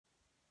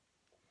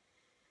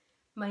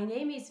My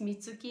name is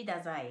Mitsuki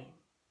Dazai.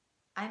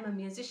 I'm a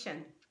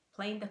musician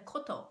playing the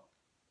koto,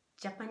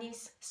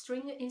 Japanese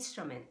string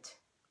instrument.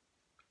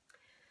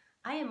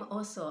 I am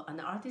also an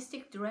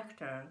artistic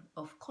director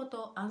of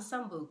Koto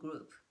ensemble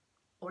group,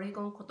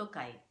 Oregon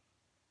Koto-Kai.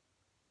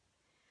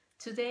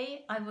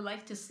 Today, I would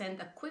like to send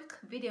a quick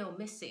video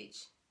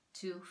message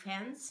to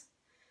fans,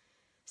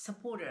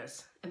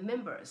 supporters, and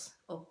members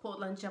of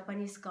Portland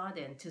Japanese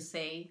Garden to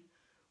say,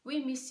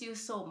 we miss you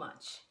so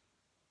much.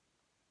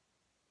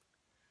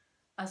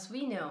 As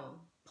we know,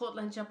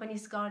 Portland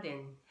Japanese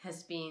Garden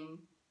has been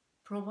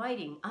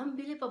providing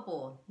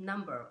unbelievable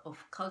number of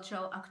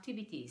cultural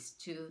activities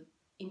to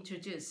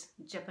introduce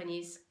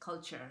Japanese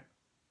culture.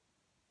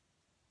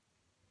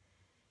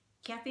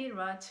 Kathy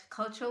Rudd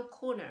Cultural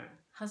Corner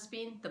has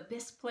been the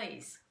best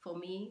place for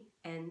me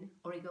and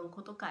Oregon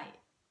Koto-Kai.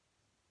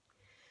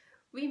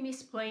 We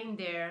miss playing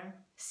there,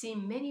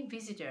 seeing many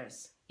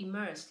visitors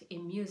immersed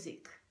in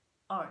music,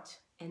 art,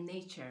 and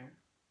nature.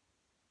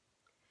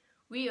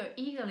 We are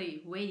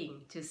eagerly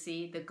waiting to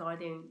see the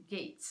garden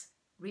gates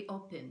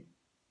reopen.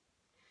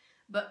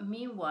 But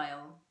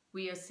meanwhile,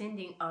 we are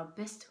sending our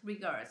best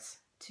regards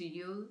to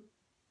you,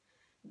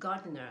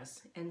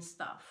 gardeners and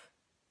staff.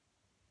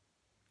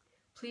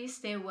 Please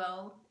stay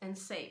well and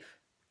safe,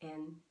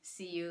 and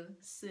see you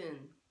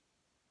soon.